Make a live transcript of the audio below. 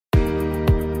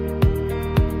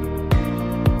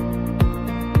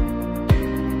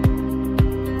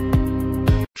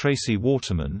Tracey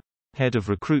Waterman, head of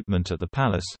recruitment at the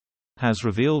Palace, has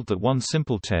revealed that one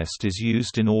simple test is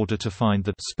used in order to find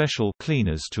the special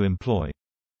cleaners to employ.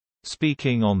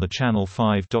 Speaking on the Channel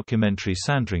 5 documentary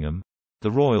Sandringham,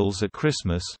 The Royals at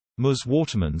Christmas, Ms.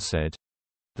 Waterman said,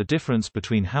 "The difference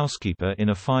between housekeeper in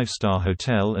a five-star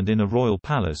hotel and in a royal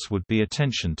palace would be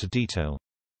attention to detail.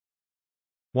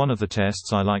 One of the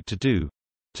tests I like to do,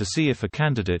 to see if a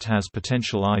candidate has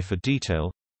potential eye for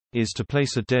detail, is to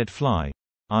place a dead fly,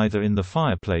 either in the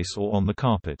fireplace or on the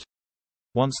carpet.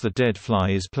 Once the dead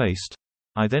fly is placed,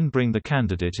 I then bring the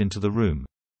candidate into the room.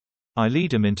 I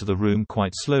lead him into the room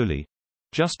quite slowly,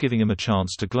 just giving him a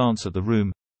chance to glance at the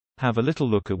room, have a little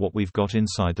look at what we've got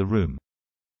inside the room."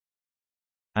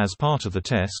 As part of the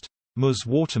test, Ms.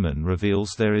 Waterman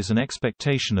reveals there is an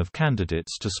expectation of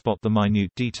candidates to spot the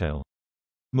minute detail.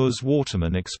 Ms.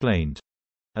 Waterman explained,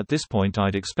 "At this point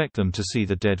I'd expect them to see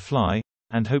the dead fly,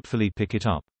 and hopefully pick it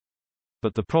up.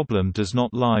 But the problem does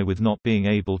not lie with not being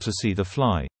able to see the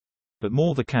fly, but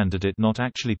more the candidate not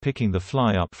actually picking the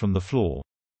fly up from the floor."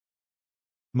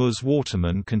 Ms.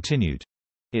 Waterman continued,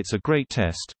 "It's a great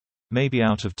test. Maybe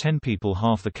out of 10 people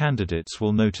half the candidates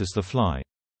will notice the fly.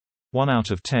 1 out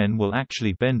of 10 will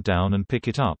actually bend down and pick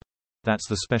it up. That's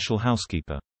the special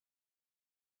housekeeper."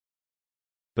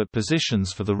 But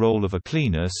positions for the role of a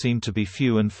cleaner seem to be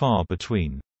few and far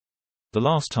between. The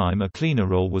last time a cleaner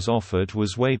role was offered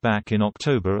was way back in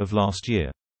October of last year.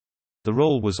 The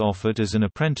role was offered as an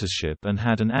apprenticeship and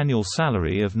had an annual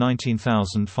salary of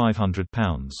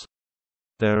 £19,500.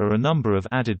 There are a number of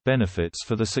added benefits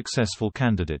for the successful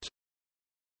candidate.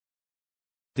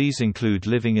 These include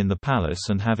living in the palace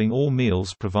and having all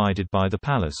meals provided by the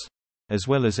palace, as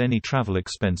well as any travel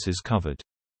expenses covered.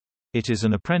 It is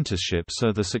an apprenticeship,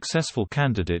 so the successful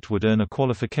candidate would earn a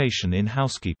qualification in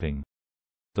housekeeping.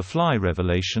 The fly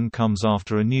revelation comes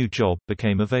after a new job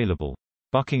became available.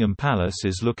 Buckingham Palace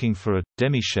is looking for a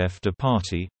demi-chef de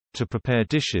partie to prepare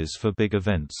dishes for big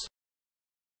events.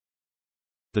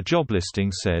 The job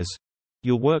listing says,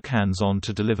 "You'll work hands-on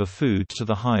to deliver food to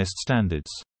the highest standards.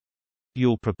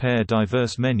 You'll prepare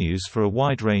diverse menus for a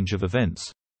wide range of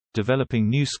events, developing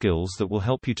new skills that will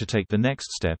help you to take the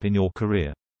next step in your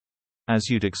career. As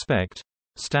you'd expect,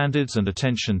 standards and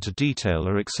attention to detail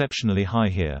are exceptionally high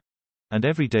here. And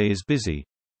every day is busy,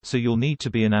 so you'll need to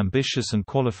be an ambitious and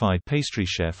qualified pastry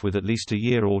chef with at least a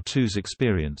year or two's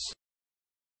experience."